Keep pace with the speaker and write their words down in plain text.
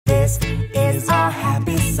This is our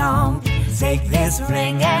happy song. Take this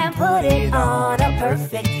ring and put it on a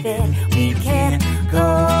perfect fit. We can't go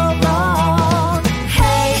wrong.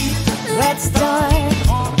 Hey, let's start.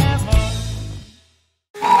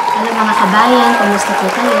 Hello mga kabayan, kumusta po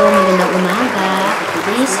kayo? Magandang umaga.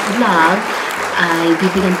 Today's vlog ay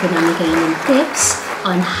bibigyan po namin kayo ng tips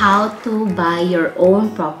on how to buy your own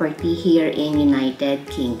property here in United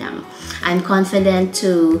Kingdom. I'm confident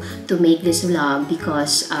to make this vlog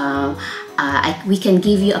because we can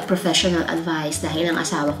give you a professional advice dahil ang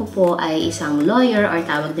asawa ko po ay isang lawyer or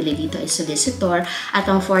tawag nila dito ay solicitor at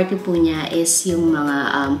ang forte po niya is yung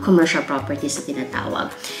mga commercial properties na tinatawag.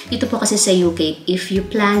 Dito po kasi sa UK, if you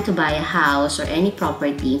plan to buy a house or any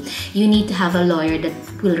property, you need to have a lawyer that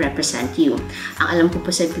will represent you. Ang alam ko po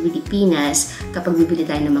sa Pilipinas, kapag bibili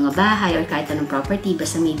tayo ng mga bahay or kahit anong property,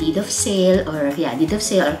 basta may deed of sale or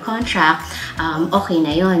contract, okay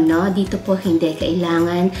na yon, no? Dito po hindi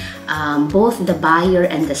kailangan both the buyer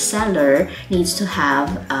and the seller needs to have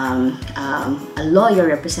a lawyer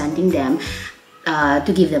representing them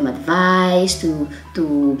to give them advice, to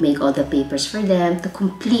make all the papers for them, to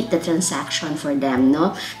complete the transaction for them,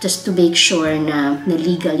 no? Just to make sure na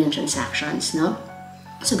legal yung transactions, no?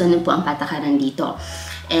 So, ganun po ang patakaran dito.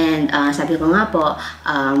 And sabi ko nga po,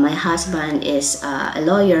 my husband is a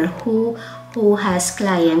lawyer who has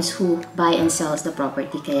clients who buy and sells the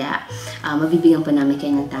property. Kaya mabibigyan po namin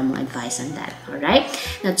kayo ng tamang advice on that. Alright?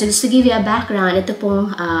 Now, just to give you a background, ito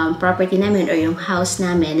pong property namin or yung house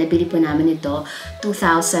namin, nabili po namin ito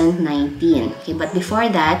 2019. Okay, but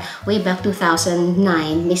before that, way back 2009,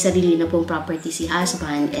 may sarili na pong property si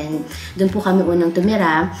husband and doon po kami unang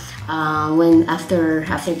tumira after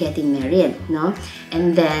getting married, no?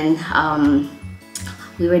 And then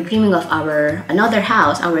we were dreaming of another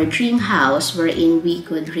house, our dream house, wherein we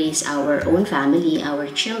could raise our own family, our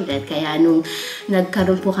children. Kaya nung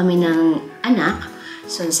nagkaroon po kami ng anak,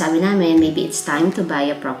 so sabi namin, maybe it's time to buy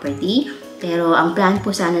a property. Pero ang plan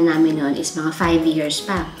po sana namin noon is mga 5 years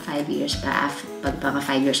pa. 5 years pa, pag mga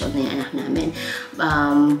 5 years old na yung anak namin.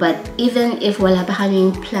 But even if wala pa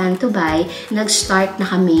kaming plan to buy, nag-start na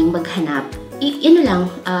kaming maghanap.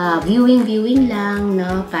 Viewing lang,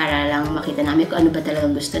 no? Para lang makita namin kung ano ba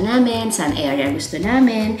talagang gusto namin, saan area gusto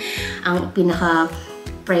namin. Ang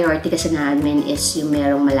pinaka-priority kasi namin is yung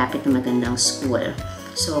merong malapit na magandang school.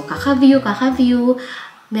 So, kaka-view,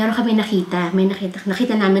 meron kami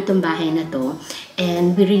nakita namin itong bahay na to.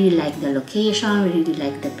 And we really like the location, we really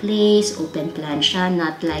like the place, open plan siya,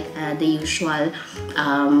 not like the usual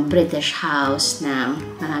British house na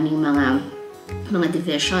maraming mga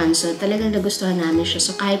division. So, talagang nagustuhan namin siya.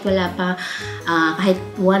 So, kahit wala pa, kahit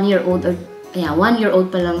 1 year old or 1 year old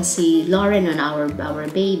pa lang si Lauren on our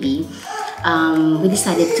baby, we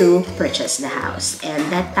decided to purchase the house. And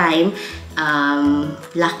that time,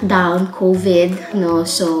 lockdown, COVID, no?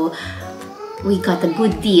 So, we got a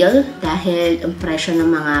good deal dahil ang presyo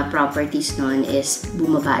ng mga properties noon is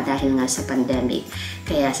bumaba dahil nga sa pandemic.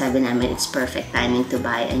 Kaya sabi namin, it's perfect timing to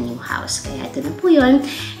buy a new house. Kaya ito na po yun.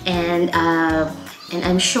 And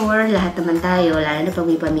I'm sure lahat naman tayo, lalo na pag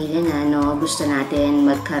may pamilya na, no, gusto natin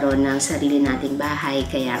magkaroon ng sarili nating bahay.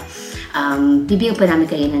 Kaya bibigyan po namin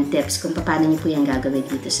kayo ng tips kung paano niyo po yung gagawin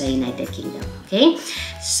dito sa United Kingdom. Okay?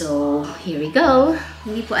 So, here we go.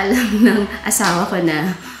 Hindi po alam ng asawa ko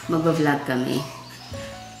na mag-vlog kami.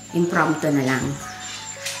 Impromptu na lang.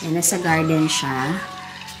 Yan, nasa garden siya.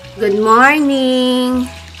 Good morning!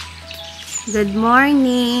 Good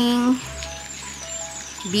morning!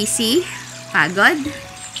 Busy? Pagod?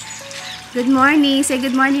 Good morning! Say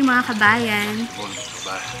good morning mga kabayan.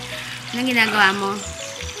 Anong ginagawa mo?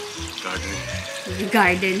 Garden.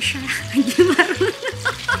 Garden siya. Hindi marunong.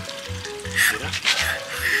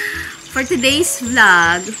 For today's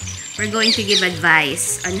vlog, we're going to give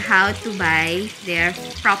advice on how to buy their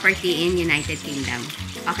property in United Kingdom.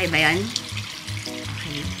 Okay ba yun?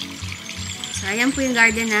 Okay. So, ayan po yung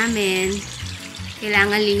garden namin.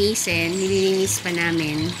 Kailangan linisin. Nililinis pa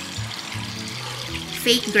namin.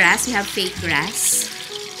 Fake grass. We have fake grass.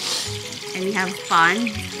 And we have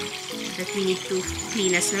pond that we need to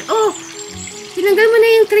clean as well. Oh! Tinanggal mo na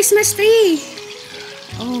yung Christmas tree!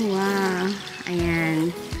 Oh, wow.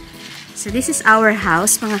 Ayan. So, this is our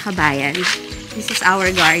house, mga kabayan. This is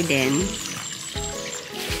our garden.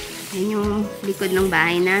 Yan yung likod ng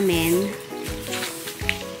bahay namin.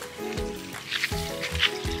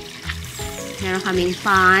 Meron kaming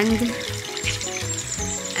pond.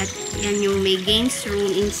 At yan yung may games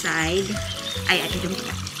room inside.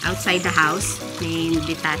 Outside the house. May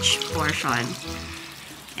detached portion.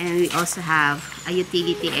 And we also have a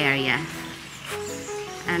utility area.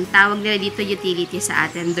 Ang tawag nila dito utility sa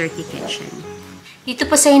atin, dirty kitchen. Dito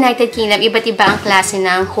po sa United Kingdom, iba't iba ang klase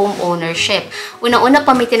ng home ownership. Unang-una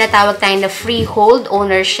pa may tinatawag tayo na freehold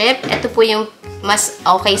ownership. Ito po yung mas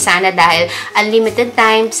okay sana dahil unlimited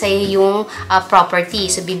time sa yung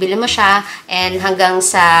property. So, bibili mo siya and hanggang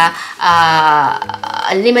sa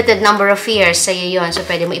unlimited number of years sa yun. So,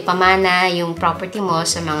 pwede mo ipamana yung property mo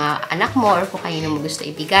sa mga anak mo or kung kanino mo gusto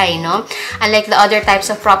ibigay, no? Unlike the other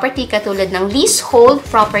types of property, katulad ng leasehold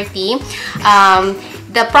property,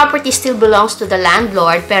 the property still belongs to the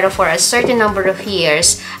landlord, pero for a certain number of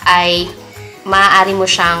years ay maaari mo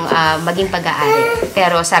siyang maging pag-aari.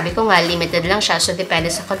 Pero sabi ko nga, limited lang siya. So,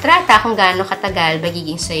 depende sa kontrata kung gaano katagal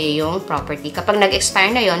magiging sa'yo yung property. Kapag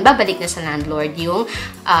nag-expire na yon, babalik na sa landlord yung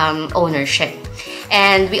ownership.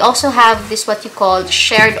 And we also have this what you call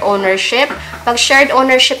shared ownership. Pag shared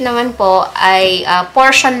ownership naman po ay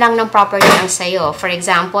portion lang ng property ang sa'yo. For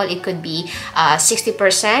example, it could be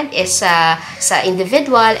 60% is sa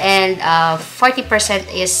individual and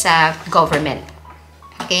 40% is sa government.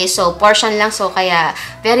 Okay, so portion lang, so kaya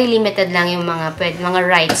very limited lang yung mga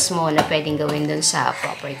rights mo na pwedeng gawin dun sa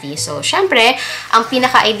property. So, syempre, ang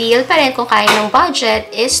pinaka-ideal pa rin kung kaya ng budget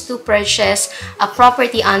is to purchase a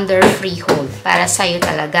property under freehold para sa'yo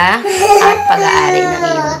talaga at pag-aari ng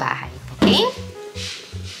iyong bahay. Okay?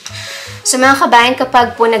 So mga kabayan,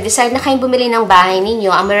 kapag po nag-decide na kayong bumili ng bahay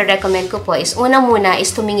ninyo, ang marirecommend ko po is una muna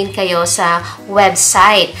is tumingin kayo sa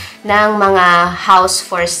website ng mga house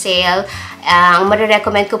for sale. Ang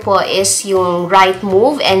marirecommend ko po is yung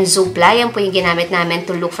Rightmove and Zoopla. Yan po yung ginamit namin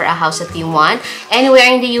to look for a house that you want. Anywhere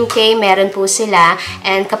in the UK, meron po sila.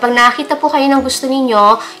 And kapag nakita po kayo ng gusto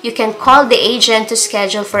ninyo, you can call the agent to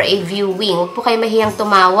schedule for a viewing. Huwag po kayo mahiyang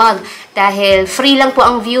tumawag dahil free lang po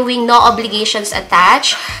ang viewing, no obligations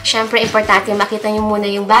attached. Syempre, importante makita nyo muna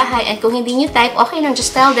yung bahay. And kung hindi nyo type, okay lang,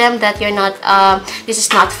 just tell them that you're not, this is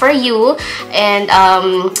not for you. And,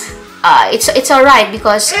 it's alright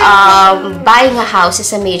because buying a house is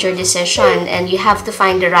a major decision and you have to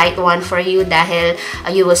find the right one for you dahil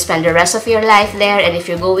you will spend the rest of your life there, and if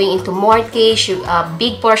you're going into mortgage, a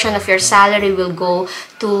big portion of your salary will go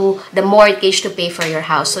to the mortgage to pay for your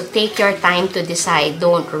house. So take your time to decide.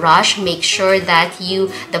 Don't rush. Make sure that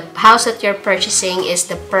the house that you're purchasing is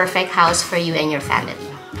the perfect house for you and your family.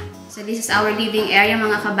 So this is our living area,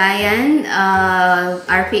 mga kabayan.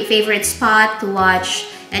 Our favorite spot to watch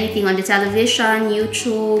anything on the television,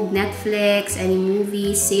 YouTube, Netflix, any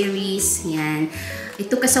movies, series, yan. It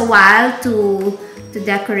took us a while to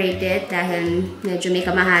decorate it dahil medyo may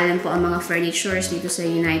kamahalan po ang mga furnitures dito sa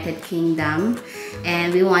United Kingdom.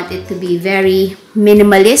 And we want it to be very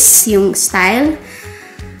minimalist yung style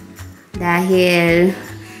dahil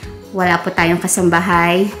wala po tayong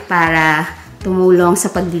kasambahay para tumulong sa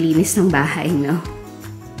pagdilinis ng bahay, no?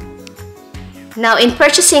 Now, in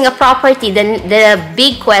purchasing a property, the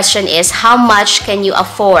big question is how much can you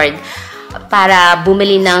afford para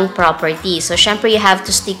bumili ng property. So, syempre, you have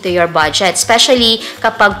to stick to your budget, especially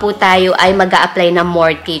kapag po tayo ay mag-a-apply ng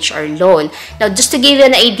mortgage or loan. Now, just to give you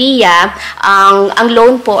an idea, ang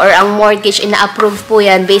loan po or ang mortgage, ina-approve po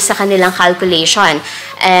yan based sa kanilang calculation.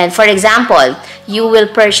 And for example, you will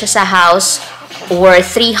purchase a house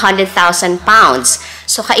worth £300,000.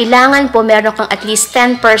 So, kailangan po meron kang at least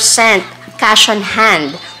 10% cash on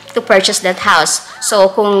hand to purchase that house. So,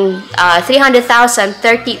 kung 300,000,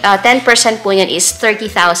 10% po yan is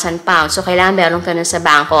 £30,000. So, kailangan meron ka nun sa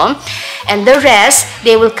bangko. And the rest,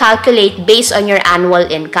 they will calculate based on your annual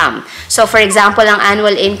income. So, for example, ang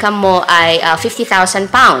annual income mo ay £50,000.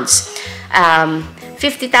 £50,000,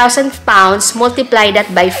 multiply that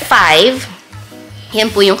by 5, yan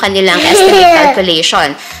po yung kanilang estimate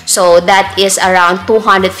calculation. So, that is around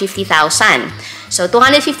 250,000. So,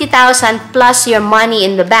 250,000 plus your money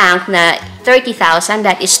in the bank na 30,000,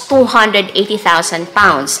 that is 280,000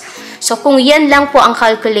 pounds. So, kung yan lang po ang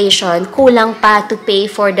calculation, kulang pa to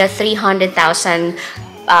pay for the 300,000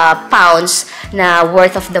 pounds na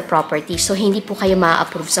worth of the property. So, hindi po kayo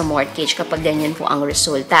ma-approve sa mortgage kapag ganyan po ang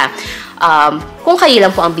resulta. Kung kayo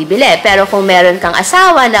lang po ang bibili. Pero kung meron kang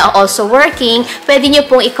asawa na also working, pwede nyo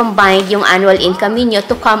pong i-combine yung annual income niyo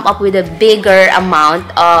to come up with a bigger amount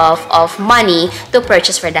of money to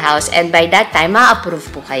purchase for the house. And by that time,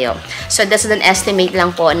 ma-approve po kayo. So, that's an estimate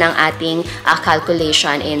lang po ng ating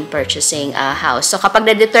calculation in purchasing a house. So, kapag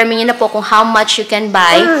na-determine nyo na po kung how much you can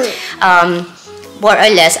buy, more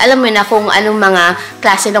or less, alam mo na kung anong mga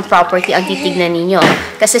klase ng property ang titignan ninyo.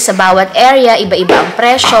 Kasi sa bawat area, iba-iba ang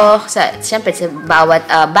presyo. Siyempre, sa bawat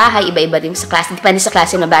bahay, iba-iba din sa klase. Depende sa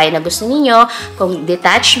klase ng bahay na gusto ninyo. Kung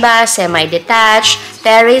detached ba, semi-detached,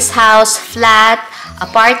 terrace house, flat,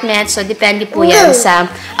 apartment. So, depende po yan sa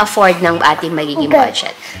afford ng ating magiging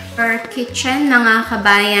budget. Our kitchen, mga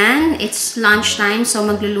kabayan. It's lunchtime, so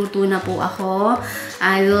magluluto na po ako.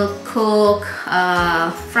 I will cook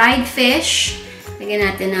fried fish. Lagyan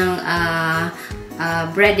natin ng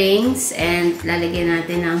breadings and lalagyan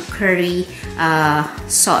natin ng curry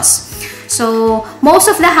sauce. So, most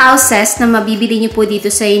of the houses na mabibili niyo po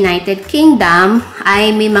dito sa United Kingdom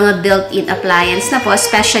ay may mga built-in appliance na po,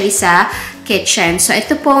 especially sa kitchen. So,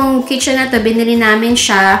 ito pong kitchen na to, binili namin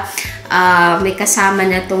siya. May kasama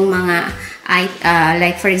na itong mga,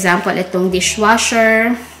 like for example, itong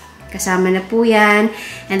dishwasher. Kasama na po yan.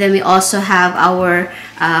 And then we also have our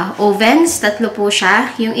ovens. Tatlo po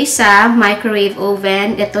siya. Yung isa, microwave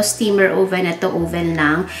oven. Ito, steamer oven. Ito, oven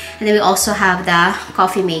lang. And then we also have the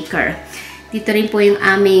coffee maker. Dito rin po yung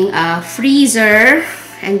aming freezer.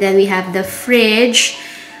 And then we have the fridge.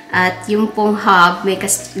 At yung pong hob, yung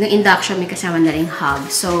induction, may kasama na rin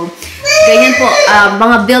hob. So, ganyan po,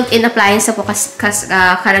 mga built-in appliance na po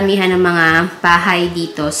karamihan ng mga bahay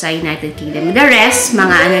dito sa United Kingdom. The rest,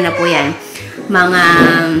 mga ano na po yan,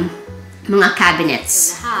 mga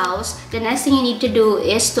cabinets. House, the next thing you need to do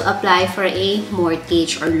is to apply for a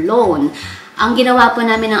mortgage or loan. Ang ginawa po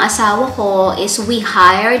namin ng asawa ko is we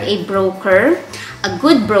hired a broker, a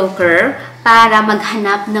good broker, para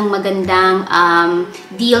maghanap ng magandang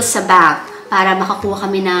deal sa bank para makakuha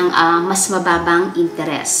kami ng mas mababang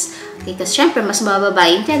interest. Okay, kasi syempre, mas mababa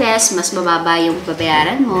yung interest, mas mababa yung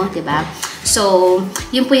babayaran mo, diba? So,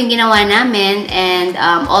 yun po yung ginawa namin, and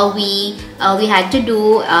all we had to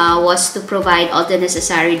do was to provide all the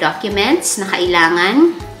necessary documents na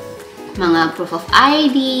kailangan, mga proof of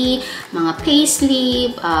ID, mga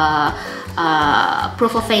payslip,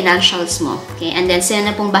 proof of financials mo. Okay? And then,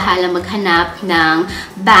 sila na pong bahala maghanap ng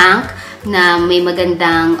bank na may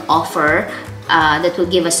magandang offer that will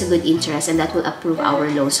give us a good interest and that will approve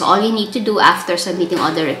our loan. So, all you need to do after submitting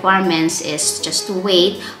all the requirements is just to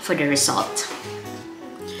wait for the result.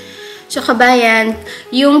 So, kabayan,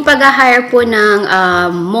 yung pag-hire po ng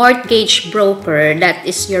mortgage broker, that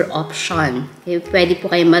is your option. Okay? Pwede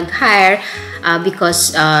po kayo mag-hire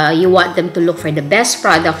because you want them to look for the best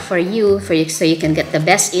product for you so you can get the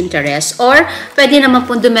best interest. Or, pwede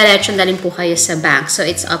naman po dumiretso na rin po kayo sa bank. So,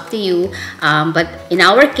 it's up to you. But in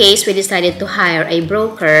our case, we decided to hire a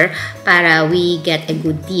broker para we get a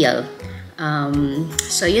good deal.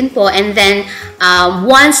 So, yun po. And then,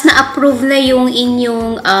 once na-approve na yung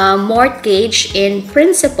inyong mortgage in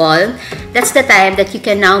principle, that's the time that you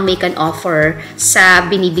can now make an offer sa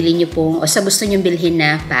binibili nyo pong o sa gusto nyo bilhin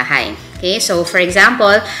na bahay. Okay? So, for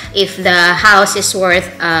example, if the house is worth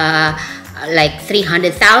like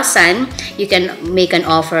 300,000, you can make an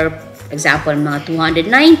offer, for example, mga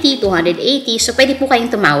 290, 280. So, pwede po kayong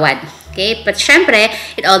tumawad. Okay? But syempre,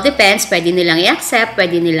 it all depends. Pwede nilang i-accept,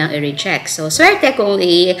 pwede nilang i-reject. So, swerte kung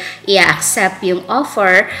i-accept yung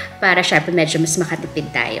offer para syempre medyo mas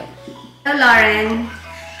makatipid tayo. Hello, Lauren.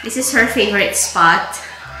 This is her favorite spot.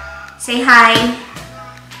 Say hi.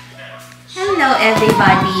 Hello,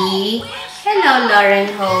 everybody. Hello,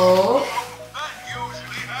 Lauren Ho.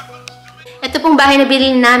 Ito pong bahay na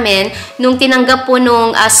bilhin namin, nung tinanggap po nung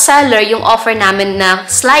seller yung offer namin na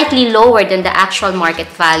slightly lower than the actual market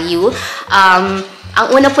value, ang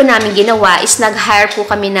una po namin ginawa is nag-hire po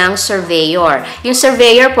kami ng surveyor. Yung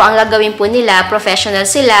surveyor po, ang gagawin po nila, professional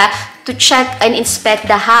sila, to check and inspect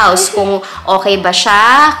the house, kung okay ba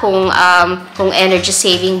siya, kung energy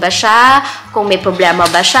saving ba siya, kung may problema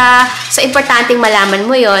ba siya. So, importanteng malaman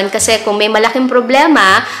mo yon kasi kung may malaking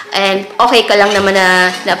problema and okay ka lang naman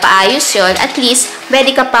na paayos yon, at least,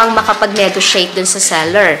 pwede ka pang makapag-negotiate dun sa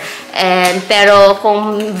seller. Pero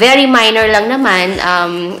kung very minor lang naman,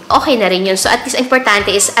 okay na rin yun. So, at least,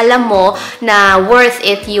 importante is alam mo na worth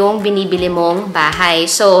it yung binibili mong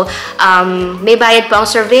bahay. So, may bayad po ang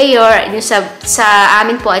surveyor. Yung sa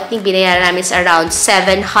amin po, I think binayaran namin is around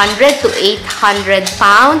 700 to 800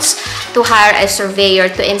 pounds to hire a surveyor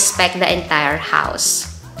to inspect the entire house.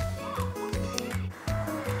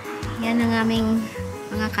 Yan ang aming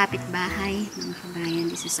mga kapitbahay, mga kabayan.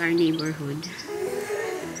 This is our neighborhood.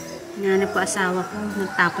 Hinahanap ko asawa ko,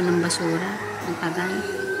 nagtapon ng basura, ng tagal.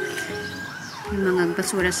 Yung mga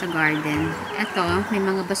basura sa garden. Eto, may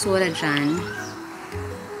mga basura dyan.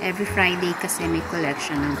 Every Friday kasi may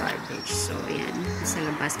collection ng garbage. So, yan. Nasa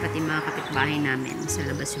labas, pati mga kapitbahay namin. Nasa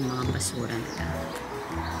labas yung mga basura nila.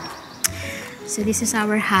 So, this is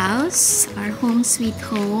our house. Our home sweet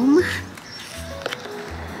home.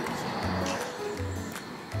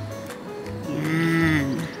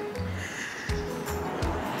 Yan.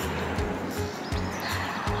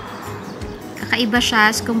 Kakaiba siya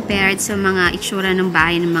as compared sa mga itsura ng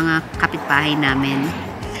bahay ng mga kapitbahay namin.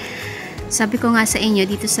 Sabi ko nga sa inyo,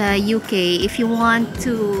 dito sa UK, if you want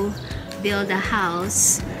to build a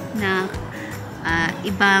house na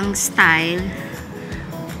ibang style,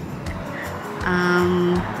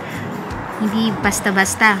 hindi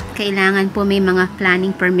basta-basta. Kailangan po may mga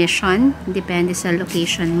planning permission, depende sa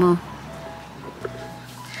location mo.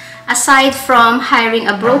 Aside from hiring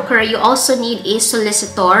a broker, you also need a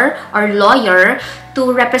solicitor or lawyer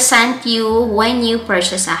to represent you when you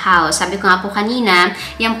purchase a house. Sabi ko nga po kanina,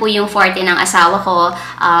 yan po yung forte ng asawa ko.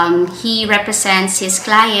 He represents his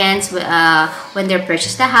clients when they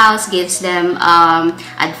purchase the house, gives them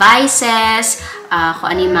advices,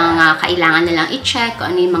 kung ano yung mga kailangan nilang i-check,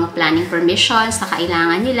 kung ano yung mga planning permissions na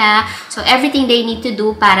kailangan nila. So, everything they need to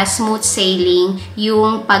do para smooth sailing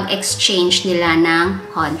yung pag-exchange nila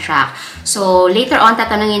ng contract. So, later on,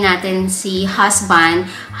 tatanungin natin si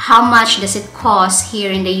husband, how much does it cost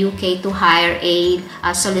here in the UK to hire a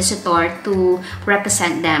solicitor to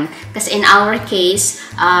represent them? Kasi in our case,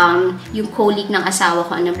 yung colleague ng asawa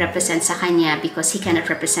ko ang nag-represent sa kanya because he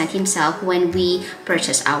cannot represent himself when we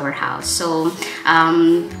purchase our house. So,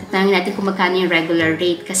 tanongin natin kung magkano yung regular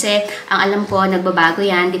rate. Kasi, ang alam ko, nagbabago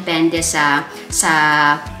yan, depende sa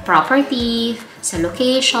property, sa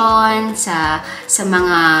location, sa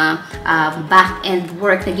mga back-end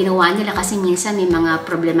work na ginawa nila kasi minsan may mga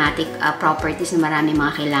problematic properties na marami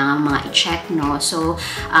mga kailangan mga i-check, no? So,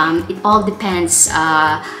 it all depends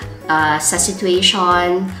sa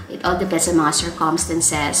situation, it all depends sa mga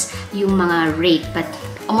circumstances, yung mga rate, but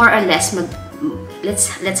more or less,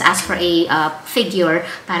 let's ask for a figure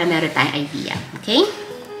para meron tayong idea, okay?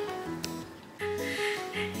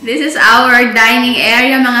 This is our dining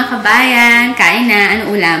area, mga kabayan. Kain na. Ano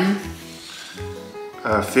ulam?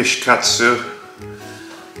 Fish katsu,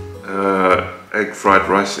 egg fried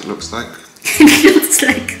rice. It looks like. It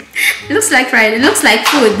looks like fried. It looks like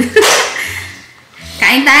food.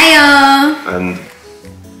 Kain tayo. And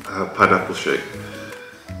pineapple shake.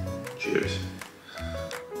 Cheers.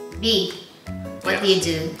 B, what do you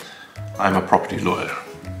do? I'm a property lawyer.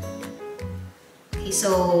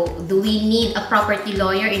 So, do we need a property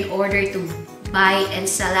lawyer in order to buy and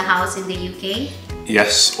sell a house in the UK?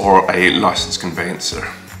 Yes, or a licensed conveyancer.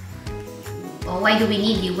 Well, why do we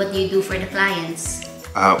need you? What do you do for the clients?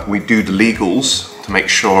 We do the legals to make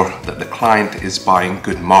sure that the client is buying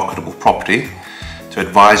good marketable property, to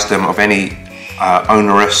advise them of any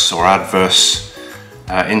onerous or adverse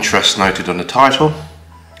interest noted on the title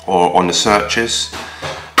or on the searches,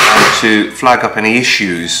 and to flag up any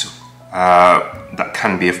issues that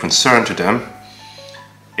can be of concern to them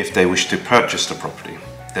if they wish to purchase the property.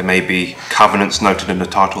 There may be covenants noted in the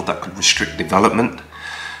title that could restrict development.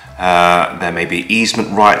 There may be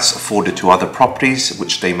easement rights afforded to other properties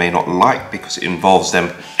which they may not like because it involves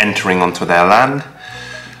them entering onto their land.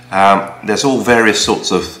 There's all various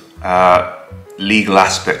sorts of legal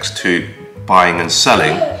aspects to buying and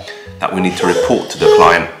selling that we need to report to the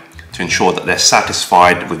client to ensure that they're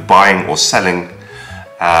satisfied with buying or selling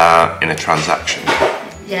in a transaction.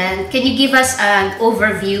 Then, can you give us an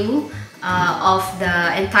overview of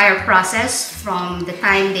the entire process from the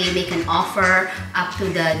time they make an offer up to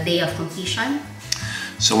the day of completion?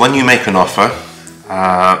 So when you make an offer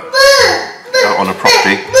on a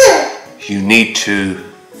property, you need to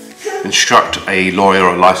instruct a lawyer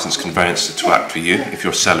or licensed conveyancer to act for you if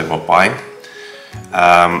you're selling or buying.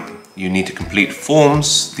 You need to complete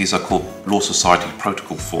forms. These are called Law Society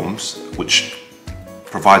Protocol forms, which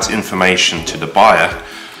provides information to the buyer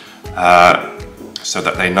so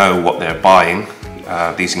that they know what they're buying.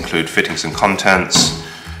 These include fittings and contents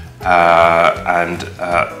and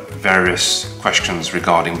various questions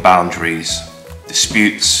regarding boundaries,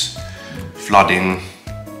 disputes, flooding,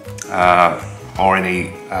 or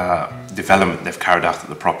any development they've carried out at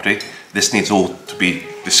the property. This needs all to be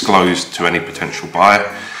disclosed to any potential buyer,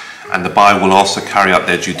 and the buyer will also carry out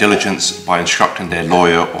their due diligence by instructing their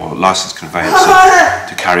lawyer or licensed conveyancer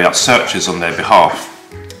to carry out searches on their behalf.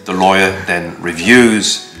 The lawyer then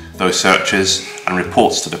reviews those searches and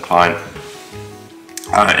reports to the client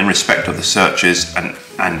in respect of the searches and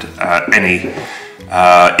any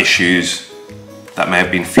issues that may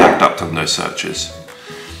have been flagged up on those searches.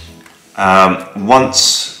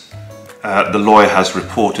 Once the lawyer has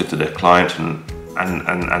reported to the client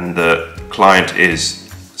and the client is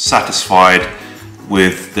satisfied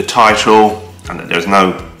with the title and that there's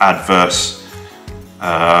no adverse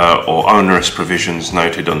or onerous provisions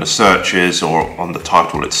noted on the searches or on the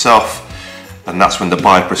title itself, then that's when the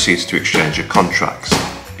buyer proceeds to exchange of contracts.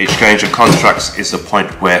 Exchange of contracts is the point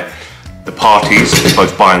where the parties,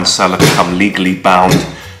 both buyer and seller, become legally bound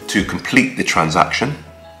to complete the transaction.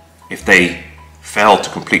 If they fail to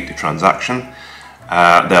complete the transaction,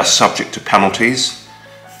 they are subject to penalties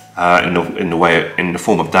in the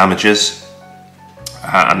form of damages,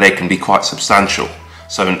 and they can be quite substantial.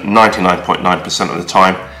 So 99.9% of the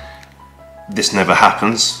time, this never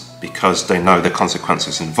happens because they know the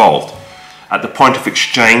consequences involved. At the point of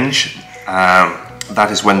exchange, that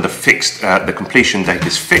is when the completion date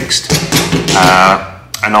is fixed,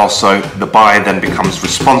 and also the buyer then becomes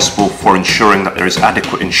responsible for ensuring that there is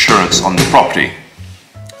adequate insurance on the property.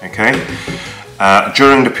 Okay.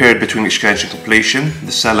 During the period between exchange and completion,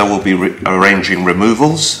 the seller will be arranging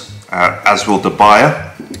removals, as will the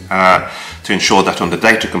buyer, to ensure that on the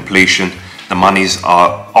date of completion, the monies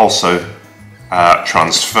are also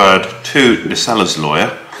transferred to the seller's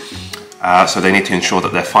lawyer. So they need to ensure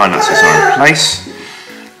that their finances are in place.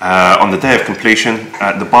 On the day of completion,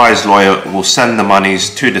 the buyer's lawyer will send the monies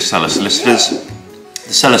to the seller solicitors.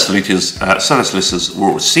 The seller solicitors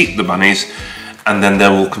will receipt the monies, and then they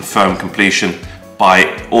will confirm completion by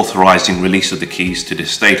authorising release of the keys to the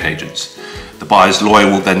estate agents. The buyer's lawyer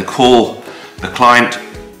will then call the client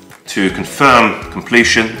to confirm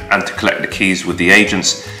completion and to collect the keys with the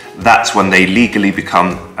agents. That's when they legally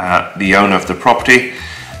become the owner of the property,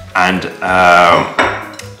 and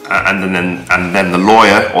then the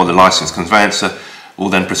lawyer or the licensed conveyancer will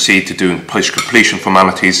then proceed to doing post-completion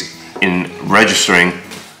formalities in registering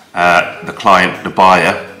the client, the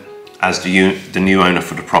buyer, as the new owner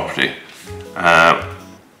for the property.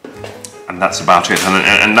 And that's about it.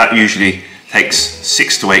 And that usually takes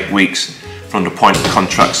 6 to 8 weeks from the point the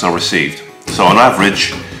contracts are received. So on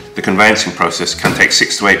average, the conveyancing process can take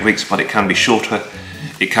 6 to 8 weeks, but it can be shorter,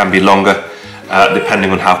 it can be longer,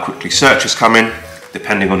 depending on how quickly searches come in,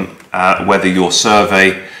 depending on whether your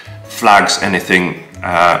survey flags anything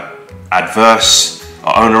adverse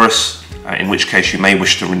or onerous, in which case you may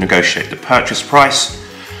wish to renegotiate the purchase price,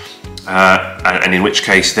 and in which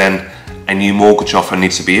case then a new mortgage offer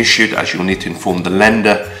needs to be issued, as you'll need to inform the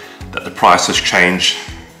lender that the price has changed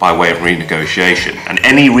by way of renegotiation. And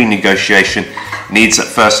any renegotiation needs at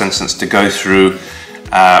first instance to go through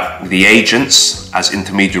the agents as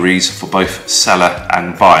intermediaries for both seller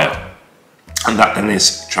and buyer. And that then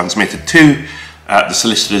is transmitted to the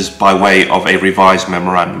solicitors by way of a revised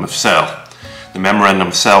memorandum of sale. The memorandum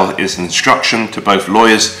of sale is an instruction to both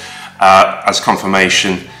lawyers as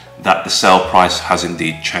confirmation that the sale price has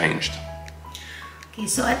indeed changed. Okay,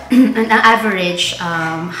 so on average,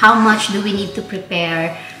 how much do we need to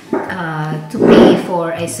prepare to pay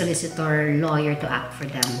for a solicitor lawyer to act for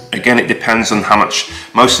them? Again, it depends on how much.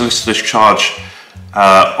 Most solicitors charge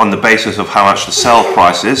on the basis of how much the sale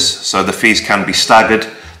price is, so the fees can be staggered,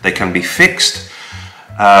 they can be fixed,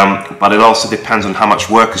 but it also depends on how much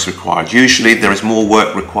work is required. Usually there is more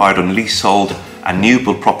work required on leasehold and new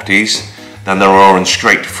build properties than there are on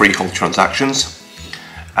straight freehold transactions.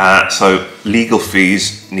 So legal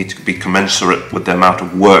fees need to be commensurate with the amount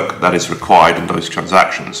of work that is required in those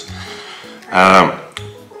transactions. But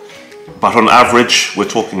on average, we're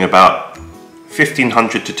talking about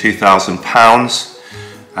 £1,500 to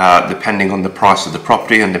 £2,000, depending on the price of the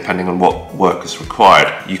property and depending on what work is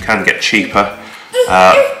required. You can get cheaper.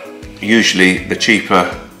 Usually the cheaper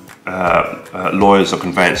lawyers or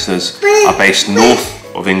conveyancers are based north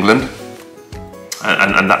of England,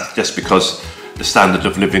 and that's just because the standard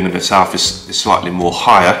of living in the south is slightly more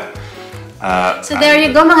higher. So there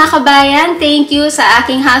you go mga kabayan. Thank you sa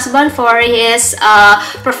aking husband for his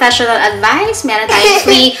professional advice. Meron tayong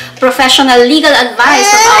free professional legal advice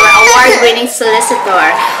from our award-winning solicitor.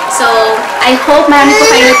 So I hope marami po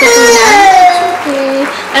kayo natutunan.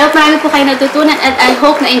 I hope marami po kayo natutunan, and I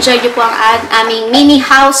hope na-enjoy nyo po ang aming mini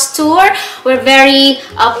house tour. We're very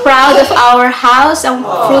proud of our house, ang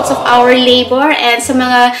fruits of our labor, and sa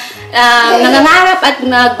mga nangangarap at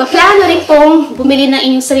nagpaplano rin pong bumili ng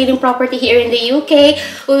inyong sariling property here in the UK,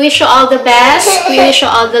 we wish you all the best. We wish you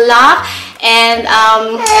all the luck, and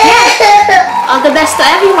yeah, all the best to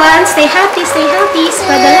everyone. Stay happy,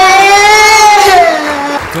 spread the love.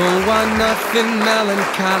 Don't want nothing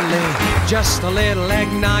melancholy, just a little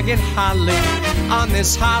eggnog and holly on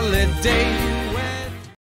this holiday.